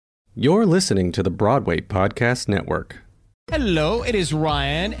You're listening to the Broadway Podcast Network. Hello, it is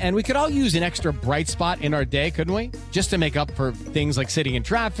Ryan, and we could all use an extra bright spot in our day, couldn't we? Just to make up for things like sitting in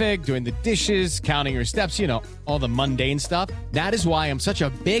traffic, doing the dishes, counting your steps, you know, all the mundane stuff. That is why I'm such a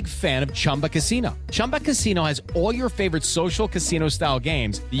big fan of Chumba Casino. Chumba Casino has all your favorite social casino-style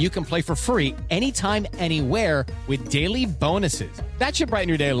games that you can play for free anytime, anywhere with daily bonuses. That should brighten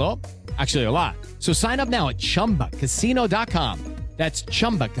your day a little. Actually, a lot. So sign up now at ChumbaCasino.com. That's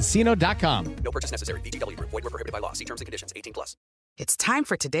ChumbaCasino.com. No purchase necessary. VGW Group. Void where prohibited by law. See terms and conditions. 18+. It's time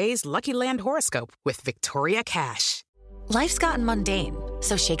for today's Lucky Land horoscope with Victoria Cash. Life's gotten mundane,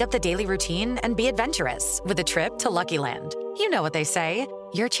 so shake up the daily routine and be adventurous with a trip to Lucky Land. You know what they say,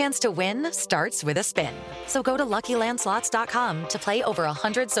 your chance to win starts with a spin. So go to LuckyLandSlots.com to play over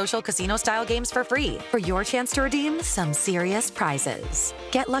 100 social casino-style games for free for your chance to redeem some serious prizes.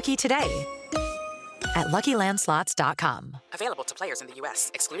 Get lucky today at LuckyLandSlots.com. Available to players in the U.S.,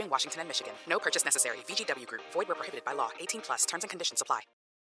 excluding Washington and Michigan. No purchase necessary. VGW Group. Void where prohibited by law. 18+. Terms and conditions apply.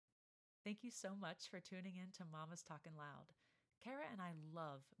 Thank you so much for tuning in to Mama's Talkin' Loud. Kara and I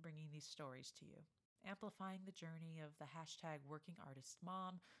love bringing these stories to you, amplifying the journey of the hashtag working artist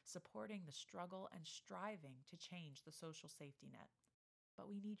mom, supporting the struggle and striving to change the social safety net. But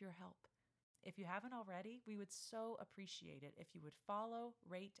we need your help. If you haven't already, we would so appreciate it if you would follow,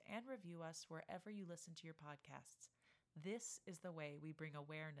 rate, and review us wherever you listen to your podcasts. This is the way we bring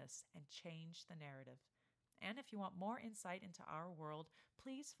awareness and change the narrative. And if you want more insight into our world,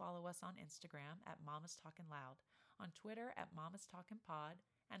 please follow us on Instagram at Mama's Talkin' Loud, on Twitter at Mama's Talkin' Pod,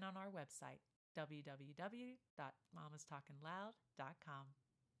 and on our website, www.mamastalkinloud.com.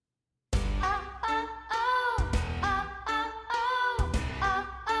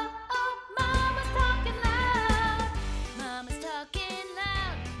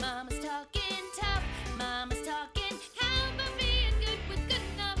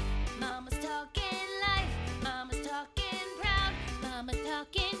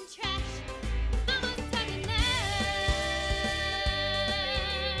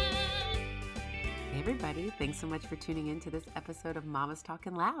 Everybody, thanks so much for tuning in to this episode of Mama's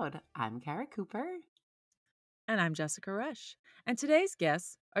Talkin' Loud. I'm Kara Cooper. And I'm Jessica Rush. And today's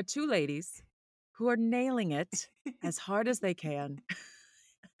guests are two ladies who are nailing it as hard as they can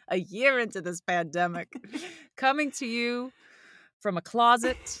a year into this pandemic, coming to you from a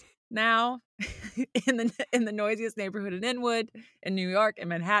closet now in the noisiest neighborhood in Inwood, in New York, in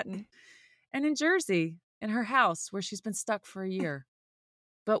Manhattan, and in Jersey, in her house where she's been stuck for a year.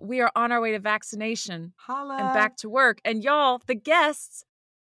 But we are on our way to vaccination Holla. and back to work. And y'all, the guests,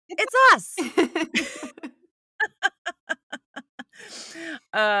 it's us.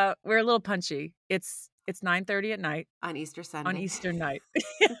 We're a little punchy. It's 9:30 at night. On Easter Sunday. On Easter night.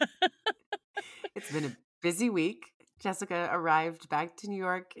 It's been a busy week. Jessica arrived back to New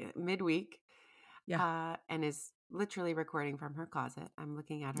York midweek. Yeah. And is literally recording from her closet. I'm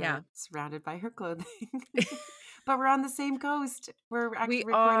looking at her surrounded by her clothing. But we're on the same coast. We're actually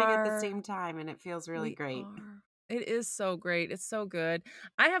recording at the same time, and it feels really great. It is so great. It's so good.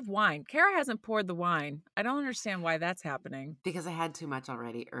 I have wine. Kara hasn't poured the wine. I don't understand why that's happening. Because I had too much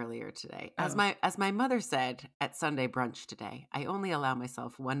already earlier today. As my mother said at Sunday brunch today, I only allow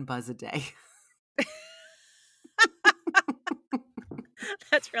myself one buzz a day.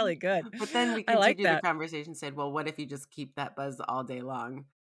 That's really good. But then we continued the conversation, said, well, what if you just keep that buzz all day long?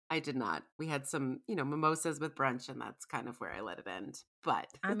 I did not. We had some, mimosas with brunch, and that's kind of where I let it end. But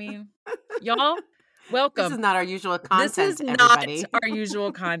I mean, y'all, welcome. This is not our usual content. This is everybody. not our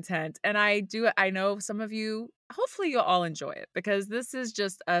usual content. And I know some of you, hopefully you'll all enjoy it, because this is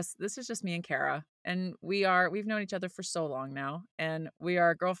just us. This is just me and Kara. And we've known each other for so long now, and we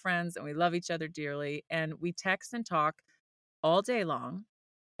are girlfriends, and we love each other dearly. And we text and talk all day long.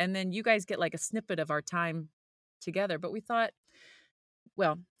 And then you guys get like a snippet of our time together. But we thought,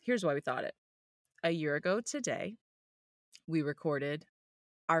 well, here's why we thought it. A year ago today, we recorded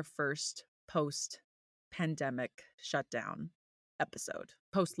our first post-pandemic shutdown episode.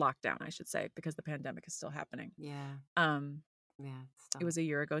 Post-lockdown, I should say, because the pandemic is still happening. Yeah. It was a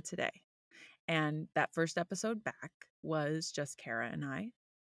year ago today. And that first episode back was just Kara and I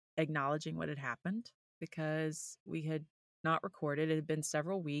acknowledging what had happened, because we had not recorded. It had been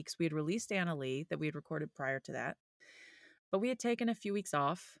several weeks. We had released Anna Lee that we had recorded prior to that. But we had taken a few weeks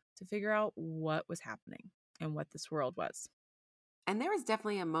off to figure out what was happening and what this world was. And there was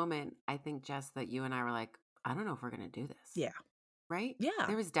definitely a moment, I think, Jess, that you and I were like, I don't know if we're going to do this. Yeah. Right? Yeah.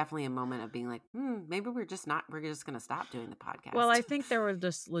 There was definitely a moment of being like, maybe we're just going to stop doing the podcast. Well, I think there were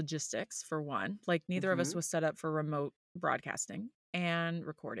just logistics for one. Like neither of us was set up for remote broadcasting and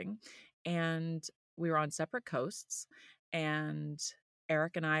recording. And we were on separate coasts. And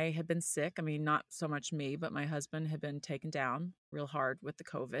Eric and I had been sick. I mean, not so much me, but my husband had been taken down real hard with the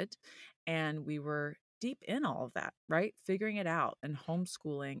COVID. And we were deep in all of that, right? Figuring it out and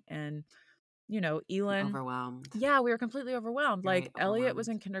homeschooling and, Elin. Overwhelmed. Yeah, we were completely overwhelmed. Very Like Elliot was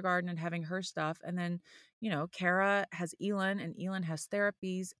in overwhelmed. kindergarten and having her stuff. And then, Kara has Elin and Elin has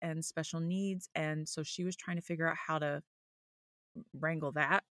therapies and special needs. And so she was trying to figure out how to wrangle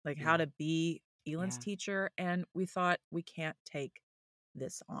that, like how to be Elin's teacher. And we thought, we can't take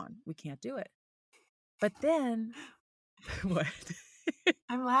this on. We can't do it. But then what?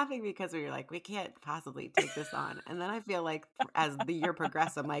 I'm laughing because we were like, we can't possibly take this on. And then I feel like as the year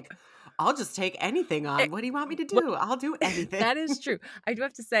progressed, I'm like, I'll just take anything on. What do you want me to do? I'll do anything. That is true. I do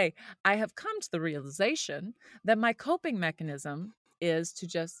have to say, I have come to the realization that my coping mechanism is to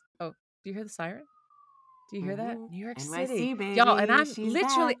just, do you hear the siren? Do you hear that? New York NYC, City. baby. Y'all, and I'm She's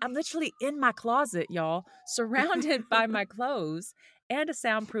literally in my closet, y'all, surrounded by my clothes and a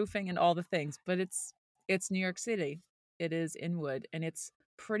soundproofing and all the things. But it's New York City. It is Inwood, and it's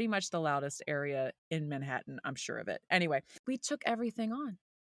pretty much the loudest area in Manhattan. I'm sure of it. Anyway, we took everything on.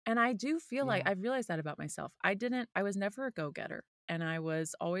 And I do feel like I've realized that about myself. I was never a go-getter. And I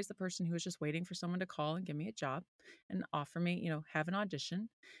was always the person who was just waiting for someone to call and give me a job and offer me, have an audition.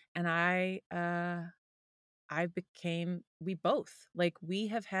 And we both, like, we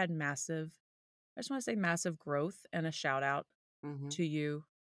have had massive growth, and a shout out to you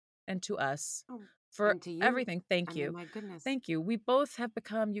and to us for to you. everything. Thank you. My goodness. Thank you. We both have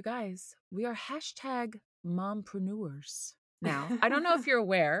become, you guys, we are #mompreneurs now. I don't know if you're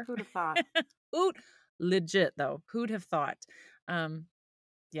aware. Who'd have thought? Legit though. Who'd have thought?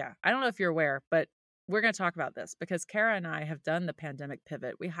 Yeah, I don't know if you're aware, but we're going to talk about this because Kara and I have done the pandemic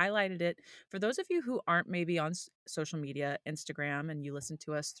pivot. We highlighted it for those of you who aren't maybe on social media, Instagram, and you listen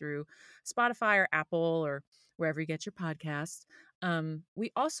to us through Spotify or Apple or wherever you get your podcasts.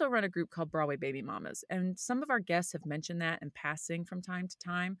 We also run a group called Broadway Baby Mamas, and some of our guests have mentioned that in passing from time to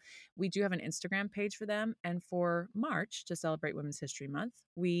time. We do have an Instagram page for them, and for March, to celebrate Women's History Month,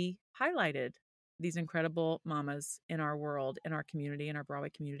 we highlighted these incredible mamas in our world, in our community, in our Broadway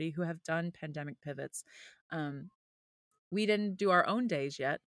community who have done pandemic pivots. We didn't do our own days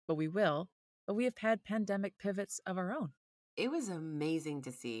yet, but we will. But we have had pandemic pivots of our own. It was amazing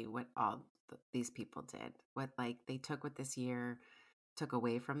to see what all these people did. What they took what this year took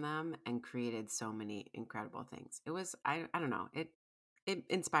away from them and created so many incredible things. It was, I don't know, it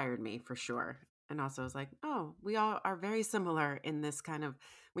inspired me for sure. And also was like, oh, we all are very similar in this kind of,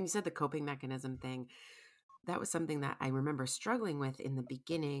 when you said the coping mechanism thing, that was something that I remember struggling with in the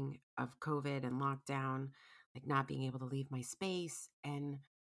beginning of COVID and lockdown, like not being able to leave my space. And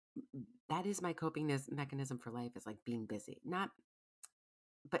that is my coping mechanism for life, is like being busy,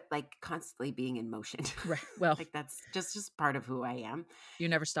 but like constantly being in motion. Right. Well, like that's just part of who I am. You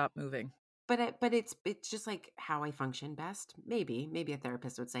never stop moving. But it's just like how I function best. Maybe a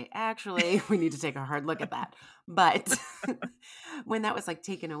therapist would say, actually, we need to take a hard look at that. But when that was like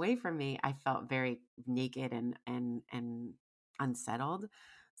taken away from me, I felt very naked and unsettled.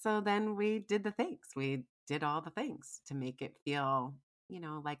 So then we did the things. We did all the things to make it feel,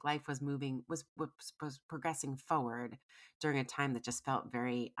 like life was progressing forward during a time that just felt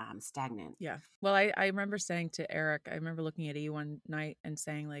very stagnant. Yeah. Well, I remember saying to Eric, I remember looking at E one night and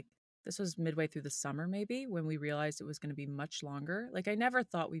saying, like, this was midway through the summer, maybe, when we realized it was going to be much longer. Like, I never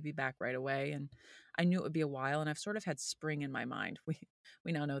thought we'd be back right away, and I knew it would be a while, and I've sort of had spring in my mind.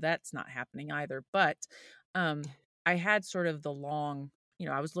 We now know that's not happening either, but I had sort of the long,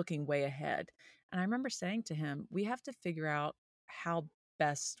 I was looking way ahead, and I remember saying to him, we have to figure out how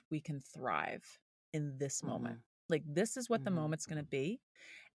best we can thrive in this moment. Like, this is what the moment's going to be,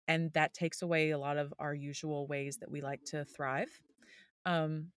 and that takes away a lot of our usual ways that we like to thrive.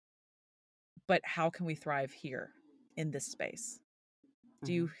 But how can we thrive here in this space?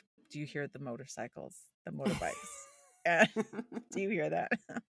 Do you hear the motorcycles, the motorbikes? Do you hear that?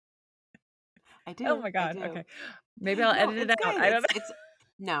 I do. Oh my God. Okay. Maybe I'll edit it out. Good. I don't know.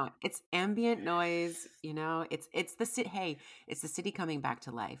 No, it's ambient noise. It's the city. Hey, it's the city coming back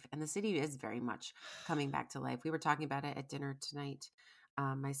to life, and the city is very much coming back to life. We were talking about it at dinner tonight.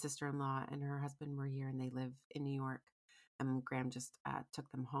 My sister-in-law and her husband were here, and they live in New York. Graham just took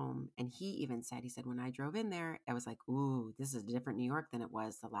them home, and he said, when I drove in there, I was like, ooh, this is a different New York than it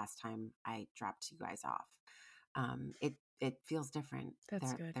was the last time I dropped you guys off. It feels different.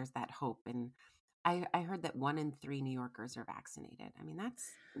 That's good. There's that hope. And I heard that 1 in 3 New Yorkers are vaccinated. I mean, that's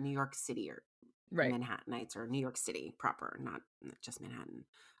New York City or Manhattanites, or New York City proper, not just Manhattan.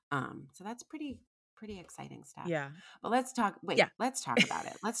 So that's pretty exciting stuff. Yeah. But let's talk about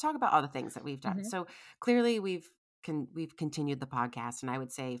it. Let's talk about all the things that we've done. So clearly we've we've continued the podcast, and I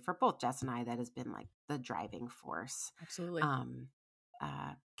would say for both Jess and I, that has been like the driving force. Absolutely.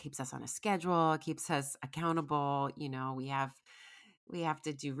 Keeps us on a schedule, keeps us accountable. You know, we have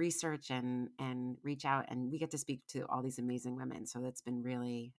to do research and reach out, and we get to speak to all these amazing women. So that's been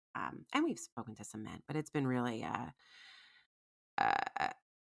really, and we've spoken to some men, but it's been really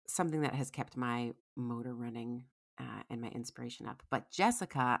something that has kept my motor running and my inspiration up. But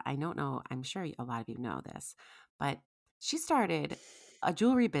Jessica, I don't know, I'm sure a lot of you know this, but she started a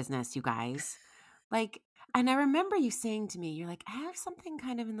jewelry business, you guys. Like, and I remember you saying to me, you're like, I have something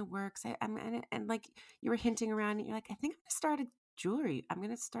kind of in the works. And like you were hinting around, and you're like, I think I'm going to start a jewelry. I'm going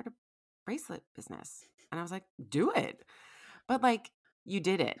to start a bracelet business. And I was like, do it. But like, you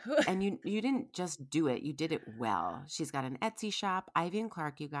did it. And you didn't just do it. You did it well. She's got an Etsy shop, Ivy and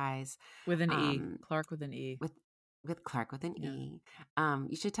Clark, you guys. With an E. Clark with an E. With Clark with an E.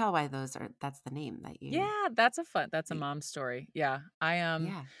 You should tell why that's the name that you. Yeah, that's a mom story. Yeah.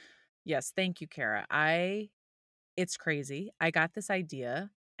 Yeah. Yes, thank you, Kara. It's crazy. I got this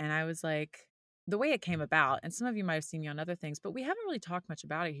idea and I was like, the way it came about, and some of you might have seen me on other things, but we haven't really talked much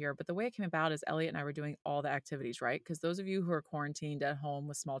about it here. But the way it came about is Elliot and I were doing all the activities, right? Because those of you who are quarantined at home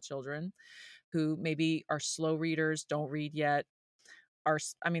with small children, who maybe are slow readers, don't read yet,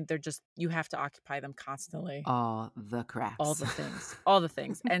 they're just, you have to occupy them constantly. All the crafts. All the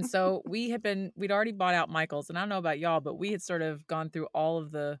things. And so we'd already bought out Michael's, and I don't know about y'all, but we had sort of gone through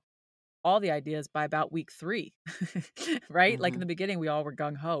all the ideas by about week 3, right? Like in the beginning, we all were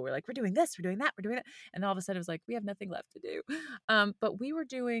gung ho. We're like, we're doing this, we're doing that, we're doing that. And all of a sudden it was like, we have nothing left to do. But we were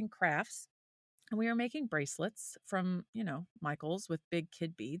doing crafts and we were making bracelets from, Michael's with big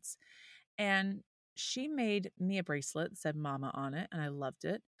kid beads. And she made me a bracelet that said mama on it. And I loved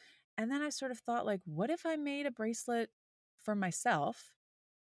it. And then I sort of thought, like, what if I made a bracelet for myself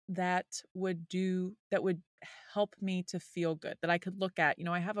that would help me to feel good, that I could look at?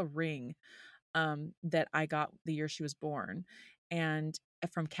 I have a ring that I got the year she was born, and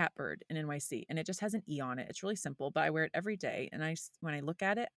from Catbird in NYC, and it just has an E on it. It's really simple, but I wear it every day, and when I look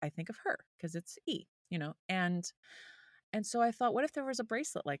at it, I think of her because it's E, and so I thought, what if there was a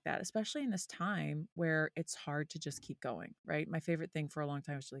bracelet like that, especially in this time where it's hard to just keep going, right? My favorite thing for a long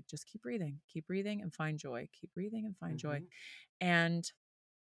time was like, just keep breathing and find joy, keep breathing and find joy. And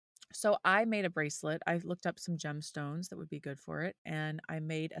so I made a bracelet. I looked up some gemstones that would be good for it, and I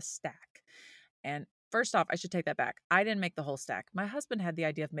made a stack. And first off, I should take that back. I didn't make the whole stack. My husband had the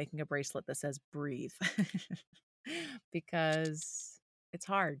idea of making a bracelet that says breathe because it's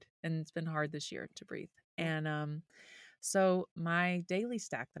hard, and it's been hard this year to breathe. And so my daily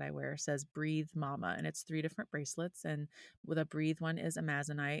stack that I wear says Breathe Mama, and it's 3 different bracelets. And with a Breathe one is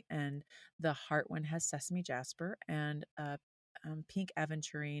amazonite, and the heart one has sesame jasper, and pink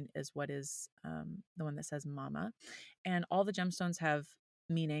aventurine is what is the one that says mama. And all the gemstones have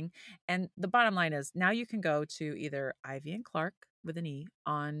meaning. And the bottom line is, now you can go to either Ivy and Clark with an E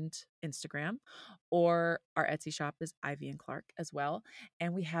on Instagram, or our Etsy shop is Ivy and Clark as well.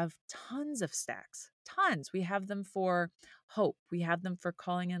 And we have tons of stacks, tons. We have them for hope. We have them for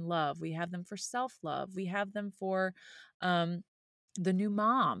calling in love. We have them for self-love. We have them for the new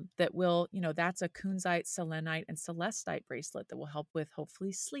mom that will, that's a kunzite, selenite, and celestite bracelet that will help with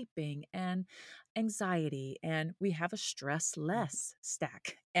hopefully sleeping and anxiety. And we have a stress less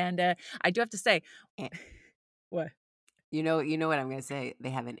stack. And I do have to say, what? You know what I'm going to say?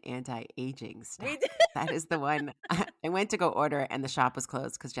 They have an anti-aging stack. That is the one. I went to go order, and the shop was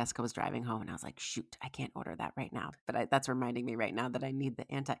closed because Jessica was driving home, and I was like, shoot, I can't order that right now. But that's reminding me right now that I need the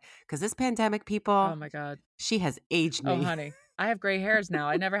because this pandemic, people. Oh my God. She has aged me. Oh, honey. I have gray hairs now.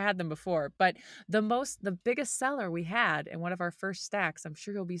 I never had them before. But the biggest seller we had in one of our first stacks, I'm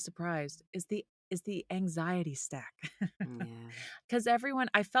sure you'll be surprised, is the anxiety stack. Because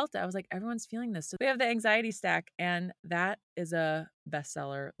I felt it. I was like, everyone's feeling this. So we have the anxiety stack, and that is a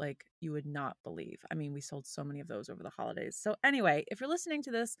bestseller like you would not believe. I mean, we sold so many of those over the holidays. So anyway, if you're listening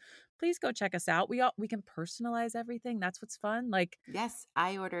to this, please go check us out. We can personalize everything. That's what's fun. Like, yes,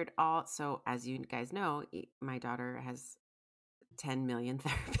 I ordered all. So as you guys know, my daughter has 10 million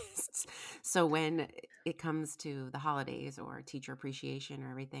therapists. So when it comes to the holidays or teacher appreciation or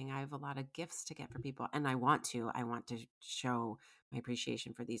everything, I have a lot of gifts to get for people. And I want to show my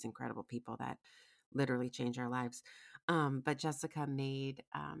appreciation for these incredible people that literally change our lives. But Jessica made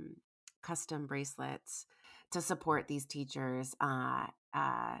custom bracelets to support these teachers, the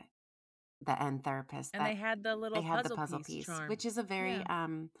end therapists. And they had the little puzzle piece charm, which is a very,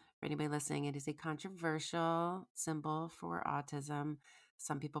 for anybody listening, it is a controversial symbol for autism.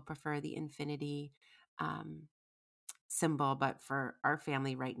 Some people prefer the infinity symbol, but for our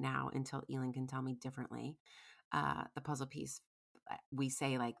family right now, until Elin can tell me differently, the puzzle piece, we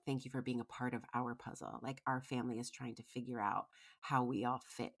say like, thank you for being a part of our puzzle. Like our family is trying to figure out how we all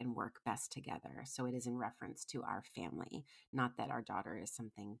fit and work best together. So it is in reference to our family, not that our daughter is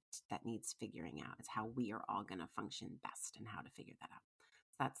something that needs figuring out. It's how we are all going to function best and how to figure that out.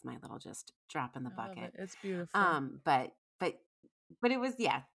 So that's my little just drop in the I love bucket. it. It's beautiful. But it was,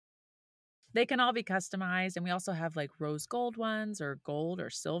 yeah. They can all be customized, and we also have like rose gold ones or gold or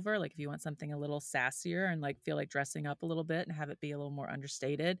silver, like if you want something a little sassier and like feel like dressing up a little bit and have it be a little more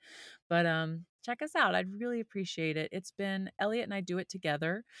understated. But check us out. I'd really appreciate it. It's been Elliot and I do it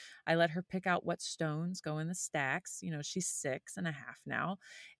together. I let her pick out what stones go in the stacks. You know, she's 6.5 now,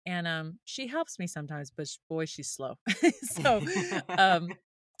 and she helps me sometimes, but boy, she's slow. So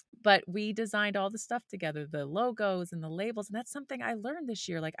but we designed all the stuff together, the logos and the labels. And that's something I learned this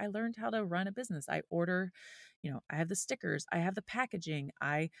year. Like I learned how to run a business. I order, I have the stickers, I have the packaging,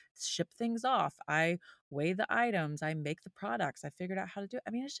 I ship things off, I weigh the items, I make the products, I figured out how to do it. I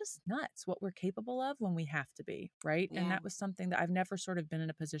mean, it's just nuts what we're capable of when we have to be, right? And Yeah. that was something that I've never sort of been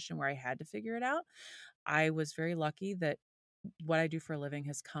in a position where I had to figure it out. I was very lucky that what I do for a living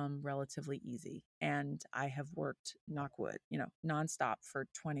has come relatively easy. And I have worked, knock wood, nonstop for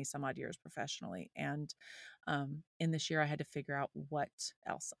 20 some odd years professionally. And in this year, I had to figure out what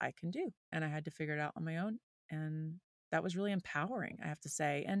else I can do. And I had to figure it out on my own. And that was really empowering, I have to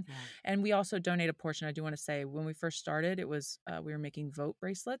say. And we also donate a portion. I do want to say when we first started, it was we were making vote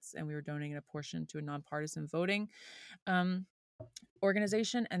bracelets and we were donating a portion to a nonpartisan voting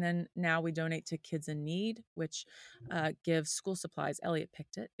organization. And then now we donate to Kids in Need, which gives school supplies. Elliot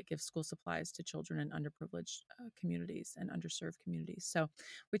picked it. It gives school supplies to children in underprivileged communities and underserved communities. So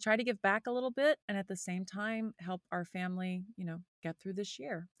we try to give back a little bit and at the same time help our family, get through this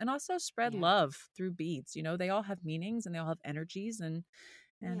year and also spread love through beads. They all have meanings and they all have energies and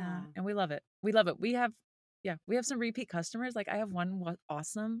we love it. We love it. We have some repeat customers. Like I have one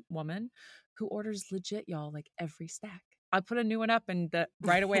awesome woman who orders legit, y'all, like every stack. I put a new one up and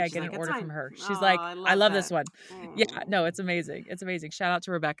right away I get an order from her. She's like, I love this one. Yeah, no, it's amazing. It's amazing. Shout out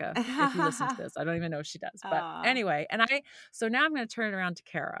to Rebecca if you listen to this. I don't even know if she does. But anyway, so now I'm going to turn it around to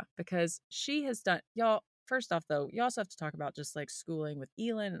Kara because she has done, y'all, first off though, you also have to talk about just like schooling with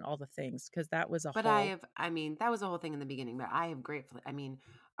Elin and all the things because that was that was a whole thing in the beginning, but I have gratefully,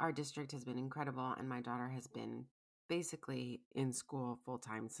 our district has been incredible and my daughter has been basically in school full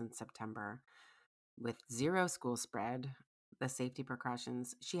time since September with zero school spread, the safety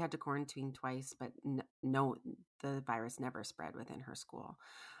precautions. She had to quarantine twice, but no, the virus never spread within her school.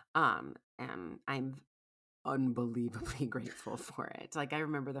 And I'm unbelievably grateful for it. Like I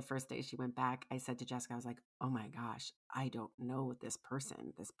remember the first day she went back, I said to Jessica, I was like, oh my gosh, I don't know this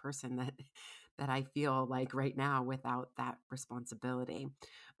person that I feel like right now without that responsibility.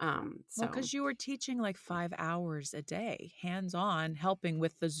 Because you were teaching like 5 hours a day, hands-on, helping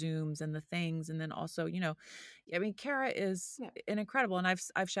with the Zooms and the things. And then also, Kara is an incredible, and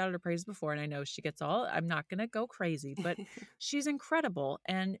I've shouted her praise before, and I know she gets I'm not going to go crazy, but she's incredible.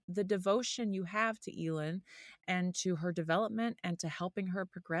 And the devotion you have to Elin and to her development and to helping her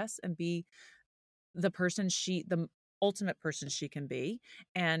progress and be the ultimate person she can be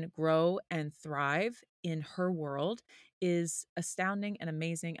and grow and thrive in her world is astounding and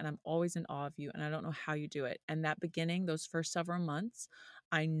amazing. And I'm always in awe of you. And I don't know how you do it. And that beginning, those first several months,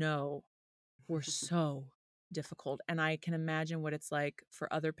 I know were so difficult. And I can imagine what it's like for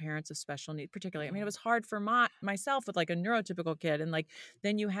other parents of special need, particularly. I mean, it was hard for myself with like a neurotypical kid. And like,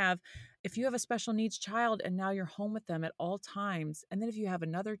 then if you have a special needs child and now you're home with them at all times. And then if you have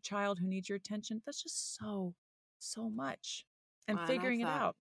another child who needs your attention, that's just so much. And figuring it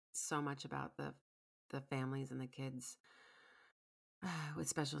out. So much about the families and the kids with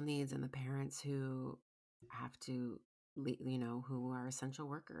special needs and the parents who have to who are essential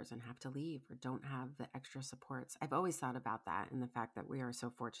workers and have to leave or don't have the extra supports. I've always thought about that and the fact that we are so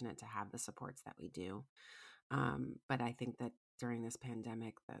fortunate to have the supports that we do. But I think that during this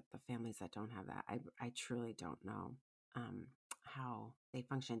pandemic, that the families that don't have that, I truly don't know how they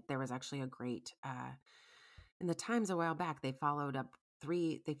function. There was actually a great in the Times a while back. They followed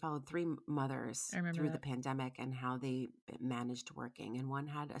three mothers through the pandemic and how they managed working. And one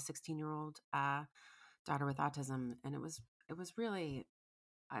had a 16-year-old daughter with autism. And it was really,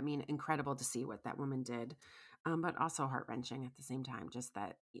 incredible to see what that woman did, but also heart-wrenching at the same time, just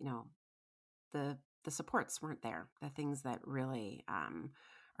that, the supports weren't there, the things that really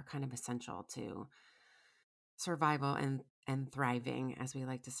are kind of essential to survival and thriving, as we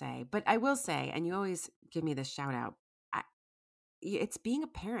like to say. But I will say, and you always give me this shout out, it's being a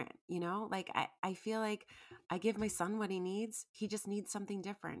parent, like I feel like I give my son what he needs. He just needs something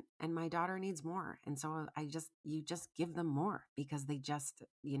different, and my daughter needs more. And so you just give them more because they just,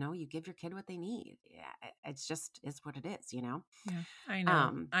 you give your kid what they need. Yeah, it's just is what it is. Yeah, I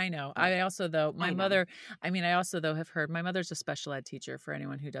know. I know. but I also, though, my I know. mother, I also, though, have heard my mother's a special ed teacher, for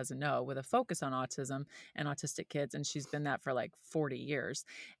anyone who doesn't know, with a focus on autism and autistic kids. And she's been that for like 40 years.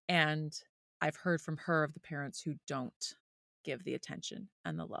 And I've heard from her of the parents who don't give the attention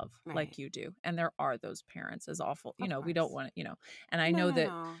and the love like Right. you do. And there are those parents, as awful, Of we don't course. want to, and I know No, that,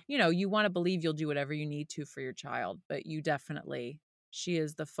 no. you want to believe you'll do whatever you need to for your child, but you definitely, she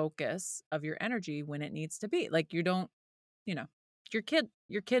is the focus of your energy when it needs to be. Like, you don't, you know, your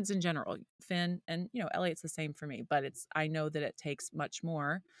kids in general, Finn, and Elliot's the same for me, but I know that it takes much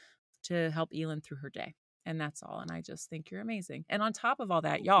more to help Elin through her day. And that's all. And I just think you're amazing. And on top of all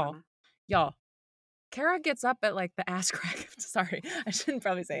that, Thanks, y'all, Mama. Kara gets up at like the ass crack. Sorry, I shouldn't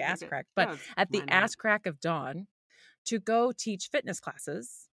probably say ass crack, but No, at the why not? ass crack of dawn to go teach fitness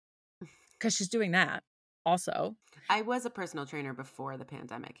classes, because she's doing that also. I was a personal trainer before the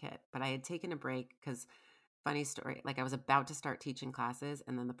pandemic hit, but I had taken a break because, funny story, like I was about to start teaching classes,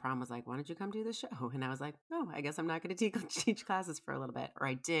 and then the prom was like, "Why don't you come do the show?" And I was like, "Oh, I guess I'm not going to teach classes for a little bit," or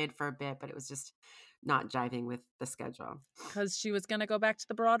I did for a bit, but it was just not jiving with the schedule. Because she was going to go back to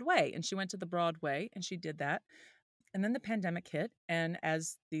the Broadway, and she went to the Broadway, and she did that. And then the pandemic hit, and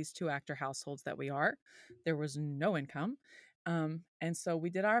as these 2-actor households that we are, there was no income. And so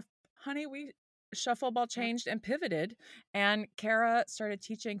we did we shuffle ball changed and pivoted, and Kara started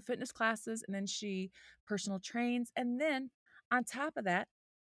teaching fitness classes, and then she personal trains. And then on top of that,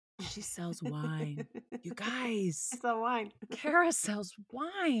 she sells wine. You guys, I sell wine. Kara sells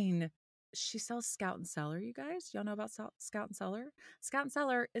wine. She sells Scout and Cellar, you guys. Y'all know about Scout and Cellar? Scout and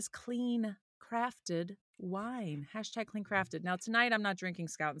Cellar is clean crafted wine. # clean crafted. Now, tonight I'm not drinking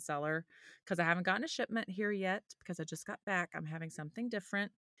Scout and Cellar because I haven't gotten a shipment here yet because I just got back. I'm having something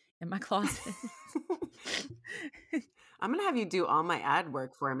different in my closet. I'm going to have you do all my ad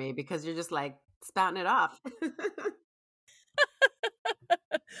work for me because you're just like spouting it off.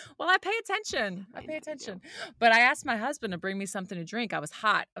 Well, I pay attention. I pay attention. But I asked my husband to bring me something to drink. I was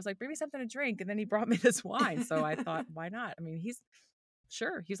hot. I was like, bring me something to drink. And then he brought me this wine. So I thought, why not? I mean, he's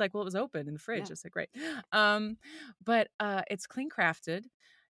like, well, it was open in the fridge. Yeah. I said, great. But it's clean crafted,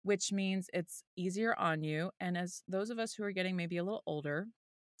 which means it's easier on you. And as those of us who are getting maybe a little older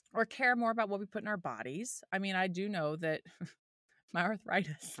or care more about what we put in our bodies, I mean, I do know that my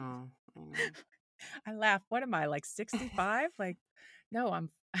arthritis. Oh, I know. I laugh. What am I, like 65? Like, no,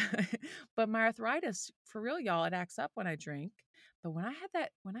 but my arthritis, for real, y'all, it acts up when I drink. But when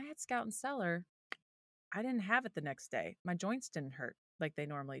I had Scout and Cellar, I didn't have it the next day. My joints didn't hurt like they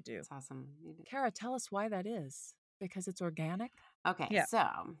normally do. That's awesome. Kara, tell us why that is. Because it's organic? Okay, Yeah. so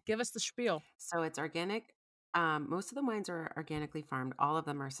Give us the spiel. So it's organic. Most of the wines are organically farmed. All of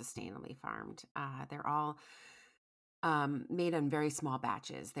them are sustainably farmed. They're all made in very small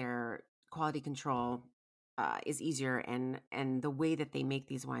batches. Their quality control is easier, and the way that they make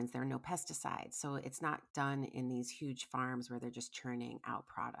these wines, there are no pesticides, so it's not done in these huge farms where they're just churning out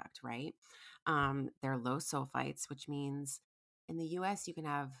product, right? They're low sulfites, which means in the U.S. you can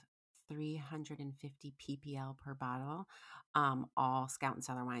have 350 ppl per bottle. All Scout and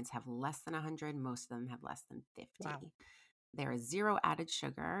Cellar wines have less than 100. Most of them have less than 50. Wow. There is 0 added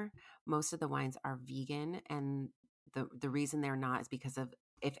sugar. Most of the wines are vegan, and the reason they're not is because of,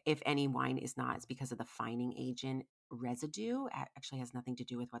 if any wine is not, it's because of the fining agent residue. Actually has nothing to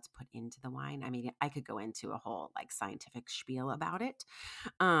do with what's put into the wine. I mean, I could go into a whole like scientific spiel about it.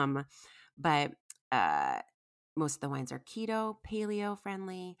 But most of the wines are keto, paleo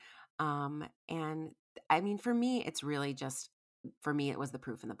friendly. And I mean, for me, it's really just, it was the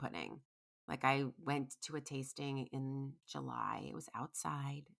proof in the pudding. Like, I went to a tasting in July. It was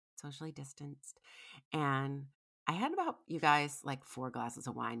outside, socially distanced. And I had about, you guys, like 4 glasses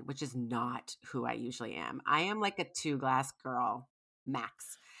of wine, which is not who I usually am. I am like a 2-glass girl,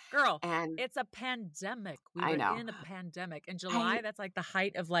 max. Girl, And it's a pandemic. We I were know. in a pandemic. In July, that's like the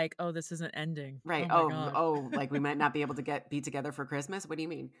height of like, oh, this isn't ending. Right. Oh, my God. Like we might not be able to be together for Christmas. What do you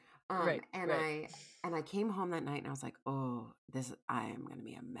mean? Right. I came home that night and I was like, oh, I am going to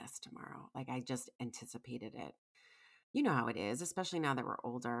be a mess tomorrow. Like, I just anticipated it. You know how it is, especially now that we're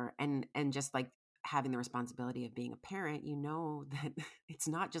older, and just like having the responsibility of being a parent, you know that it's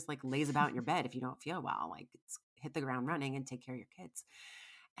not just like lays about in your bed if you don't feel well. Like, it's hit the ground running and take care of your kids.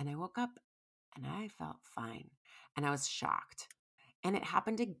 And I woke up and I felt fine. And I was shocked. And it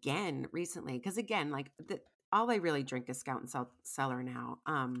happened again recently. Because again, like all I really drink is Scout and Cellar now.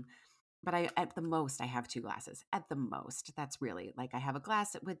 but at the most, I have 2 glasses. At the most, that's really like I have a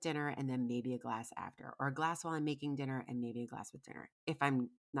glass with dinner and then maybe a glass after, or a glass while I'm making dinner and maybe a glass with dinner if I'm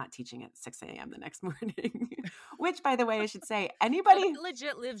not teaching at 6 a.m. the next morning. Which, by the way, I should say, Well, anybody. that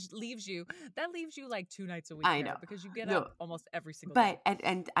legit leaves you. That leaves you like 2 nights a week, I Kara, know. because you get No, up almost every single day. but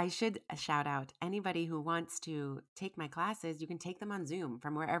and I should shout out anybody who wants to take my classes. You can take them on Zoom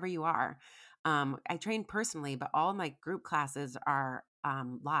from wherever you are. I train personally, but all my group classes are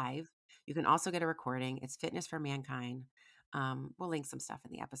live. You can also get a recording. It's Fitness for Mankind. We'll link some stuff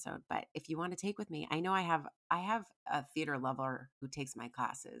in the episode. But if you want to take with me, I know I have a theater lover who takes my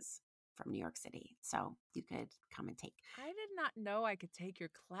classes from New York City, so you could come and take. I did not know I could take your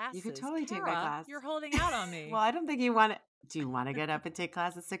classes. You could totally take my Kara, class. you're holding out on me. Well, I don't think you want to. Do you want to get up and take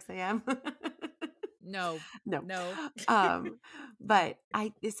class at 6 a.m.? No. No. But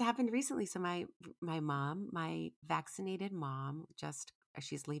this happened recently. So my mom, my vaccinated mom,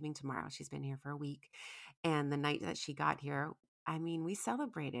 she's leaving tomorrow. She's been here for a week. And the night that she got here, I mean, we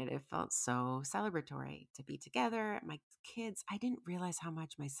celebrated. It felt so celebratory to be together. My kids, I didn't realize how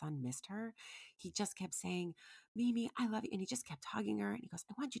much my son missed her. He just kept saying, Mimi, I love you. And he just kept hugging her. And he goes,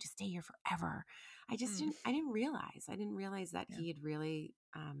 I want you to stay here forever. I didn't realize that he had really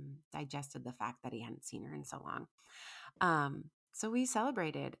digested the fact that he hadn't seen her in so long. So we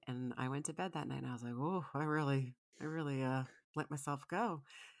celebrated, and I went to bed that night and I was like, oh, I really let myself go.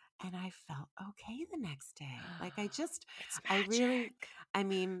 And I felt okay the next day. Like I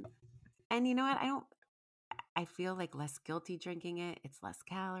mean, and you know what? I feel like less guilty drinking it. It's less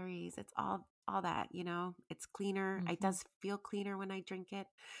calories. It's all that, it's cleaner. Mm-hmm. It does feel cleaner when I drink it.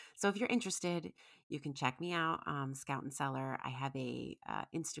 So if you're interested, you can check me out, Scout and Cellar. I have a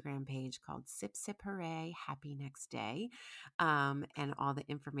Instagram page called Sip Sip Hooray, Happy Next Day. And all the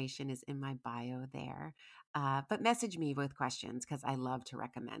information is in my bio there. But message me with questions because I love to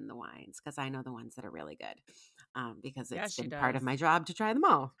recommend the wines because I know the ones that are really good. Because it's been part of my job to try them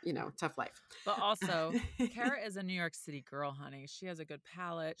all, tough life. But also, Kara is a New York City girl, honey. She has a good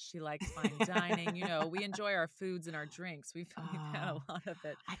palate. She likes fine dining. We enjoy our foods and our drinks. We've had a lot of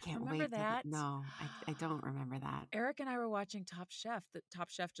it. I can't remember wait. That? No, I don't remember that. Eric and I were watching Top Chef. The Top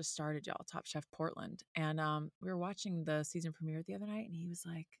Chef just started, y'all. Top Chef Portland. And we were watching the season premiere the other night, and he was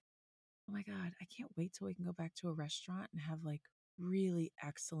like, oh my God, I can't wait till we can go back to a restaurant and have like really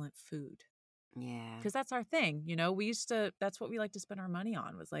excellent food. Yeah. Because that's our thing. That's what we like to spend our money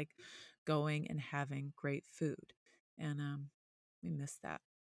on, was like going and having great food. And we miss that.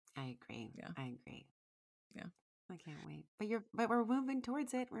 I agree. Yeah. I agree. Yeah. I can't wait. But we're moving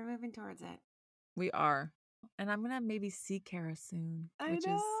towards it. We are. And I'm going to maybe see Kara soon. Which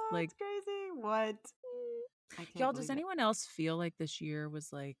is like, it's crazy. What? Y'all, does anyone else feel like this year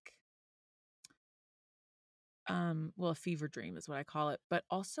was like, a fever dream is what I call it. But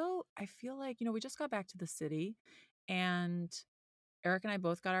also I feel like, we just got back to the city, and Eric and I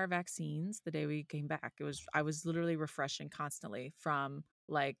both got our vaccines the day we came back. I was literally refreshing constantly from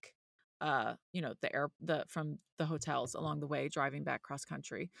like, from the hotels along the way, driving back cross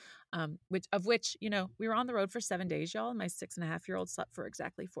country, which we were on the road for 7 days, y'all. And my 6.5-year-old slept for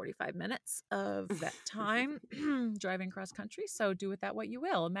exactly 45 minutes of that time driving cross country. So do with that what you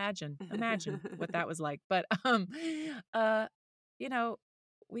will. Imagine what that was like. But,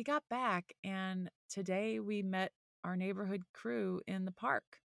 we got back, and today we met our neighborhood crew in the park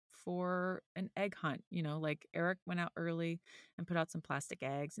for an egg hunt. Like Eric went out early and put out some plastic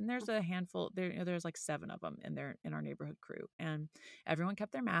eggs, and there's a handful there. There's like 7 of them in our neighborhood crew, and everyone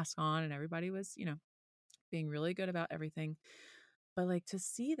kept their mask on, and everybody was, being really good about everything. But like, to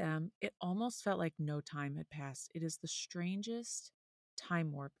see them, it almost felt like no time had passed. It is the strangest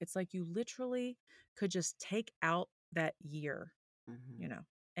time warp. It's like you literally could just take out that year,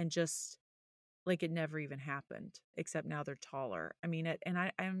 and just like it never even happened, except now they're taller. I mean,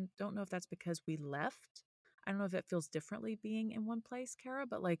 I don't know if that's because we left. I don't know if it feels differently being in one place, Kara,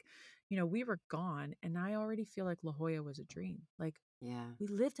 but like, we were gone, and I already feel like La Jolla was a dream. Like, yeah, we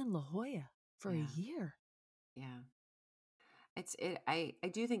lived in La Jolla for a year. Yeah. I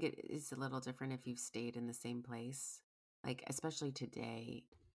do think it is a little different if you've stayed in the same place, like, especially today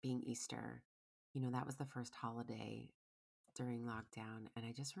being Easter, that was the first holiday during lockdown. And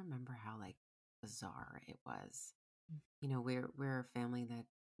I just remember how like bizarre it was. We're a family that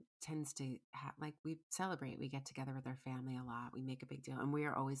tends to we celebrate, we get together with our family a lot. We make a big deal, and we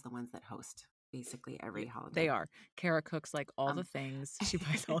are always the ones that host basically every holiday. They are. Kara cooks like all the things. She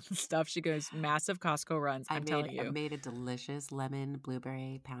buys all the stuff. She goes massive Costco runs. I made a delicious lemon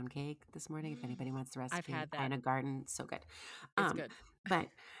blueberry pound cake this morning. If anybody wants the recipe, I've had that. Ina Garden, so good. It's good. But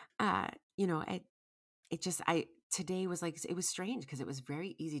it just today was like, it was strange because it was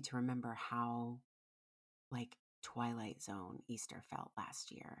very easy to remember how like Twilight Zone Easter felt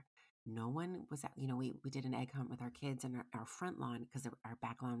last year. No one was out, we did an egg hunt with our kids and our front lawn because our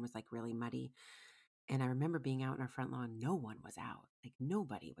back lawn was like really muddy. And I remember being out in our front lawn, no one was out, like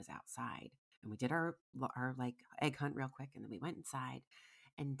nobody was outside. And we did our like egg hunt real quick and then we went inside.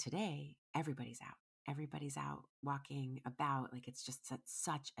 And today everybody's out. Everybody's out walking about. Like it's just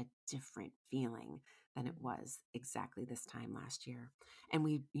such a different feeling than it was exactly this time last year. And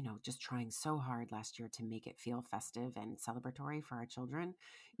we, just trying so hard last year to make it feel festive and celebratory for our children,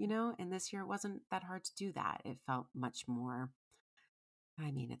 and this year it wasn't that hard to do that. It felt much more,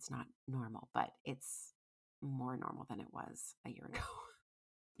 I mean, it's not normal, but it's more normal than it was a year ago.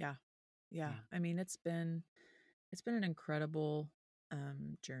 Yeah. Yeah. I mean, it's been an incredible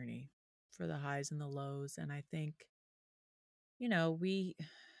journey for the highs and the lows. And I think,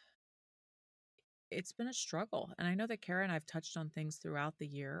 it's been a struggle. And I know that Kara and I've touched on things throughout the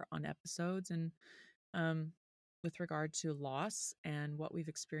year on episodes and um, with regard to loss and what we've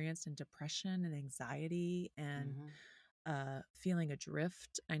experienced in depression and anxiety and feeling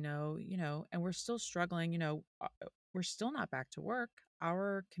adrift. I know, and we're still struggling, we're still not back to work.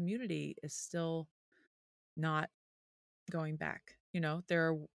 Our community is still not going back.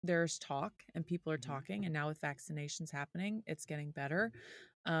 There's talk and people are talking, and now with vaccinations happening, it's getting better.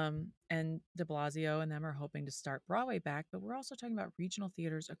 And de Blasio and them are hoping to start Broadway back, but we're also talking about regional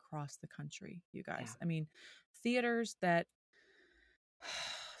theaters across the country, you guys. Yeah. I mean, theaters that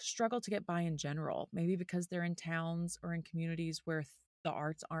struggle to get by in general, maybe because they're in towns or in communities where the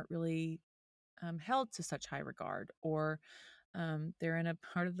arts aren't really held to such high regard, or they're in a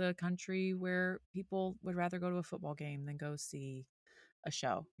part of the country where people would rather go to a football game than go see a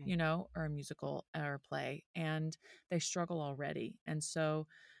show, Right. or a musical or a play, and they struggle already. And so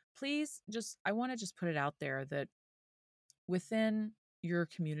please I want to just put it out there that within your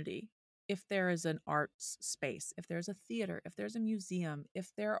community, if there is an arts space, if there's a theater, if there's a museum,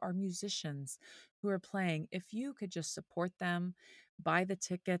 if there are musicians who are playing, if you could just support them, buy the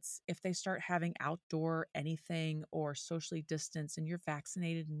tickets, if they start having outdoor anything or socially distanced and you're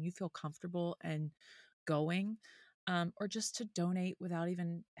vaccinated and you feel comfortable and going, or just to donate without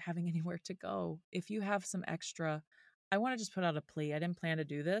even having anywhere to go. If you have some extra, I want to just put out a plea. I didn't plan to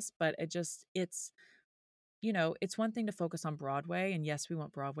do this, but it's one thing to focus on Broadway, and yes, we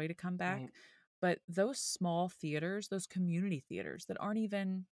want Broadway to come back, Right. but those small theaters, those community theaters that aren't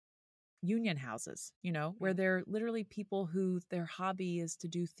even union houses, where Right. they're literally people who their hobby is to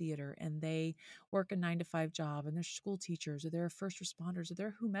do theater and they work a 9 to 5 job and they're school teachers or they're first responders or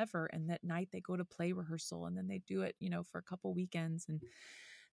they're whomever. And that night they go to play rehearsal and then they do it, for a couple weekends. And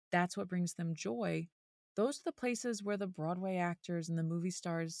that's what brings them joy. Those are the places where the Broadway actors and the movie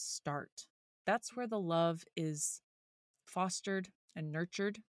stars start. That's where the love is fostered and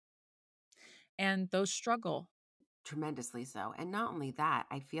nurtured. And those struggle. Tremendously so. And not only that,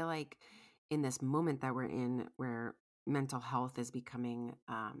 I feel like in this moment that we're in where mental health is becoming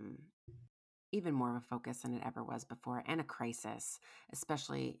even more of a focus than it ever was before, and a crisis,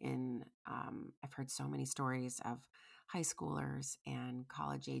 especially I've heard so many stories of high schoolers and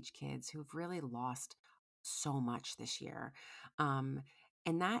college age kids who've really lost so much this year. And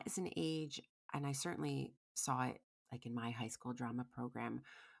that is an age, and I certainly saw it like in my high school drama program,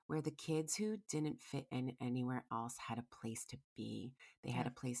 where the kids who didn't fit in anywhere else had a place to be. They had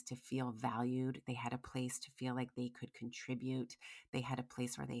Yeah. a place to feel valued. They had a place to feel like they could contribute. They had a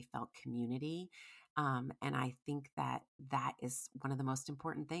place where they felt community. And I think that that is one of the most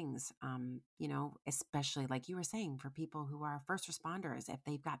important things, especially like you were saying, for people who are first responders, if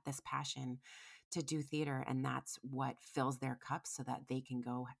they've got this passion to do theater and that's what fills their cup so that they can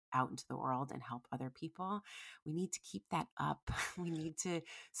go out into the world and help other people, we need to keep that up. We need to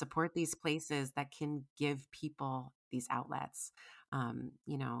support these places that can give people these outlets, and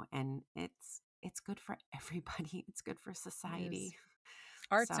it's good for everybody. It's good for It is. society.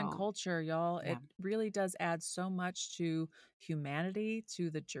 Arts and So, culture, y'all, yeah. it really does add so much to humanity, to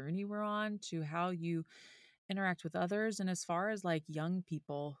the journey we're on, to how you interact with others. And as far as like young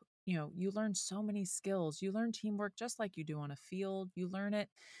people, you learn so many skills. You learn teamwork just like you do on a field. You learn it.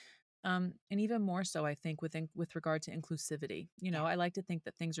 And even more so, I think, with regard to inclusivity. Yeah. I like to think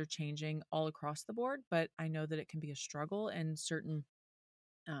that things are changing all across the board, but I know that it can be a struggle in certain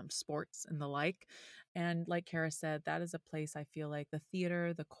sports and the like. And like Kara said, that is a place I feel like the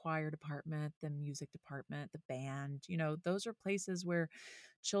theater, the choir department, the music department, the band, those are places where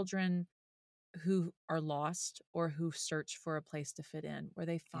children who are lost or who search for a place to fit in, where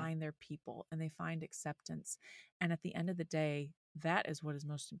they Yeah. find their people and they find acceptance. And at the end of the day, that is what is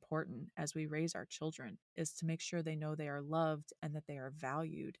most important as we raise our children, is to make sure they know they are loved and that they are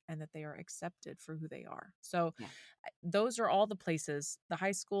valued and that they are accepted for who they are. So Yeah. those are all the places: the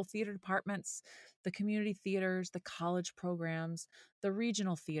high school theater departments, the community theaters, the college programs, the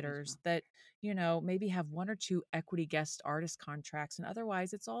regional theaters that, maybe have one or two equity guest artist contracts. And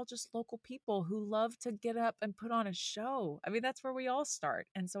otherwise, it's all just local people who love to get up and put on a show. I mean, that's where we all start.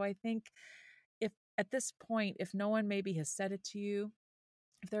 And so I think if at this point, if no one maybe has said it to you,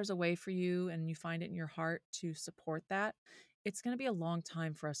 if there's a way for you and you find it in your heart to support that, it's going to be a long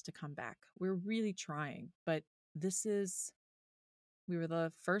time for us to come back. We're really trying, but we were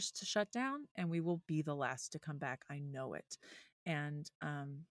the first to shut down and we will be the last to come back. I know it.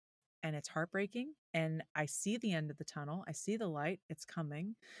 And it's heartbreaking, and I see the end of the tunnel. I see the light. It's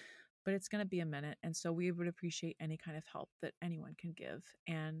coming, but it's going to be a minute. And so we would appreciate any kind of help that anyone can give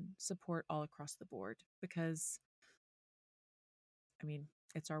and support all across the board, because I mean,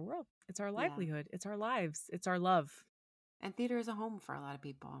 it's our world. It's our livelihood. It's our lives. It's our love. And theater is a home for a lot of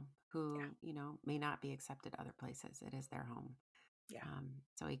people who, Yeah. may not be accepted other places. It is their home. Yeah.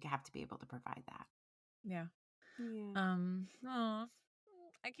 So you have to be able to provide that. Yeah. Yeah. Aw,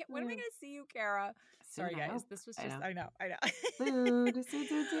 I can't. When am I Yeah. going to see you, Kara? Soon, Sorry, I guys. hope. This was I just, know. I know.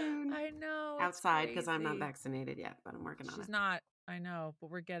 Soon. I know. It's Outside, because I'm not crazy. vaccinated yet, but I'm working on She's it. not. I know, but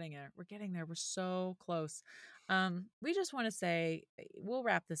we're getting it. We're getting there. We're so close. We just want to say, we'll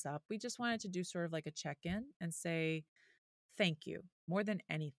wrap this up. We just wanted to do sort of like a check-in and say thank you more than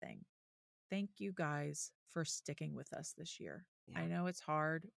anything. Thank you guys for sticking with us this year. Yeah. I know it's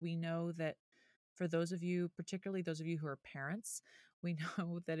hard. We know that for those of you, particularly those of you who are parents, we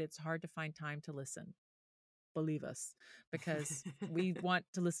know that it's hard to find time to listen. Believe us, because we want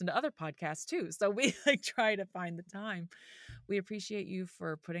to listen to other podcasts too. So we try to find the time. We appreciate you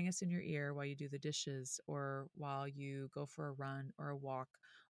for putting us in your ear while you do the dishes, or while you go for a run or a walk,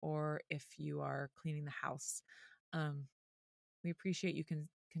 or if you are cleaning the house. We appreciate you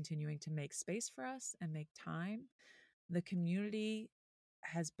continuing to make space for us and make time. The community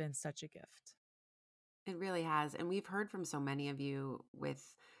has been such a gift. It really has. And we've heard from so many of you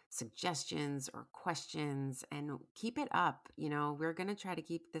with suggestions or questions, and keep it up. We're going to try to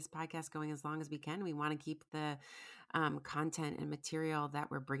keep this podcast going as long as we can. We want to keep the content and material that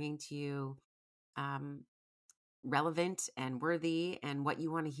we're bringing to you relevant and worthy and what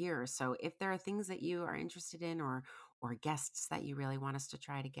you want to hear. So if there are things that you are interested in, or guests that you really want us to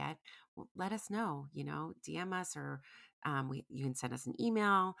try to get, let us know. DM us, or you can send us an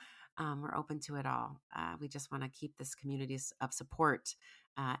email. We're open to it all. We just want to keep this community of support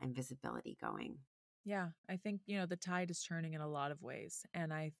and visibility going. Yeah, I think, the tide is turning in a lot of ways.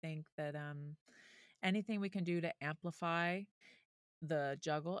 And I think that anything we can do to amplify the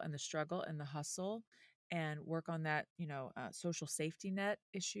juggle and the struggle and the hustle and work on that, social safety net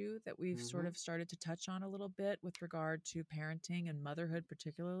issue that we've sort of started to touch on a little bit with regard to parenting and motherhood,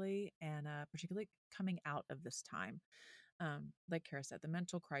 particularly, and particularly coming out of this time. Like Kara said, the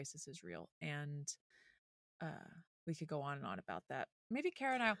mental crisis is real, and we could go on and on about that. Maybe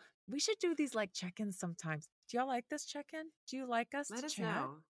Kara and we should do these check-ins sometimes. Do y'all like this check-in? Do you like us Let to us chat?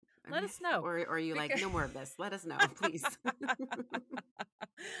 know. Let us know. Or you no more of this. Let us know, please.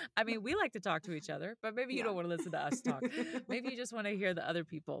 I mean, we like to talk to each other, but maybe you don't want to listen to us talk. Maybe you just want to hear the other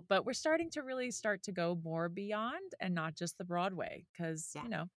people. But we're starting to go more beyond, and not just the Broadway, because,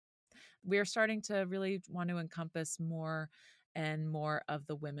 we're starting to really want to encompass more and more of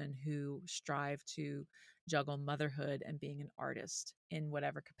the women who strive to juggle motherhood and being an artist in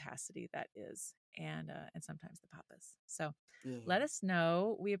whatever capacity that is, and sometimes the papas. So let us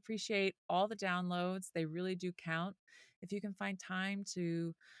know. We appreciate all the downloads. They really do count. If you can find time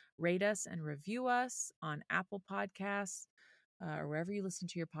to rate us and review us on Apple Podcasts, or wherever you listen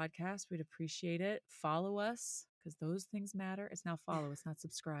to your podcast, we'd appreciate it. Follow us, because those things matter. It's now follow. It's not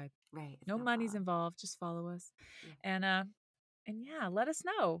subscribe. Right. No money's involved. Just follow us. Yeah. And yeah, let us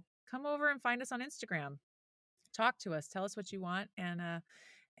know. Come over and find us on Instagram. Talk to us. Tell us what you want. And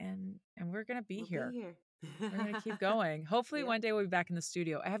we're going to be here. We're going to keep going. Hopefully one day we'll be back in the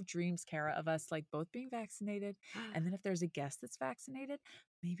studio. I have dreams, Kara, of us both being vaccinated. And then if there's a guest that's vaccinated,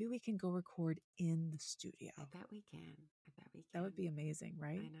 maybe we can go record in the studio. I bet we can. That would be amazing,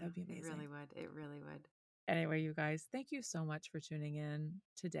 right? I know. That would be amazing. It really would. Anyway, you guys, thank you so much for tuning in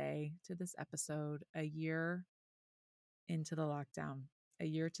today to this episode, a year into the lockdown, a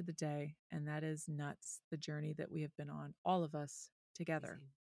year to the day. And that is nuts, the journey that we have been on, all of us together,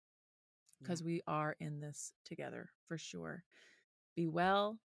 because we are in this together for sure. Be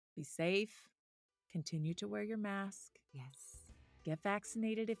well, be safe, continue to wear your mask. Yes. Get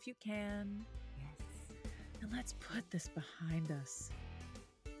vaccinated if you can. Yes. And let's put this behind us.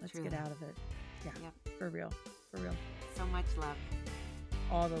 Let's Truly. get out of it. Yeah, Yep. for real. For real. So much love.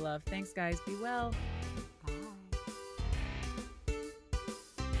 All the love. Thanks, guys. Be well. Bye.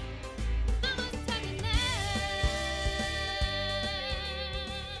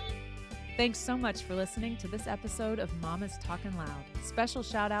 Thanks so much for listening to this episode of Mama's Talkin' Loud. Special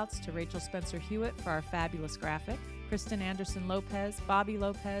shout outs to Rachel Spencer Hewitt for our fabulous graphic, Kristen Anderson Lopez, Bobby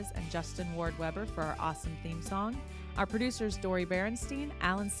Lopez, and Justin Ward Weber for our awesome theme song. Our producers Dori Berenstein,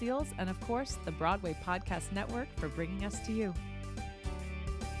 Alan Seals, and of course, the Broadway Podcast Network for bringing us to you.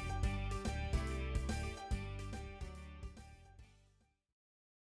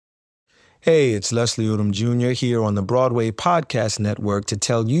 Hey, it's Leslie Odom Jr. here on the Broadway Podcast Network to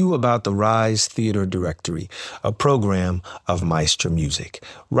tell you about the Rise Theater Directory, a program of Maestro Music.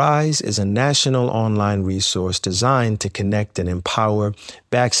 Rise is a national online resource designed to connect and empower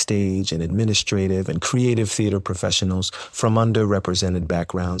backstage and administrative and creative theater professionals from underrepresented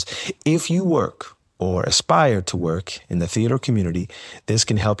backgrounds. If you work or aspire to work in the theater community, this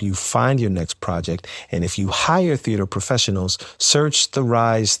can help you find your next project. And if you hire theater professionals, search the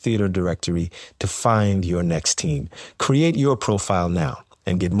Rise Theater Directory to find your next team. Create your profile now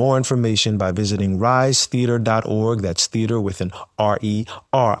and get more information by visiting risetheater.org. That's theater with an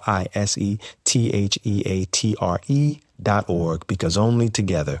RERISETHEATRE.org, because only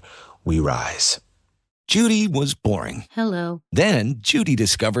together we rise. Judy was boring. Hello. Then Judy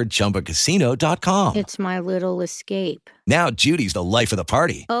discovered ChumbaCasino.com. It's my little escape. Now Judy's the life of the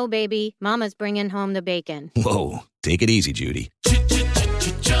party. Oh, baby, mama's bringing home the bacon. Whoa, take it easy, Judy.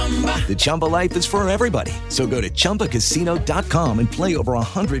 The Chumba life is for everybody. So go to ChumbaCasino.com and play over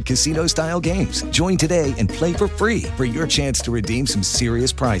 100 casino-style games. Join today and play for free for your chance to redeem some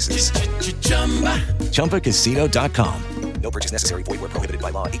serious prizes. ChumbaCasino.com. No purchase necessary. Void where prohibited by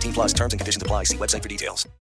law. 18 plus terms and conditions apply. See website for details.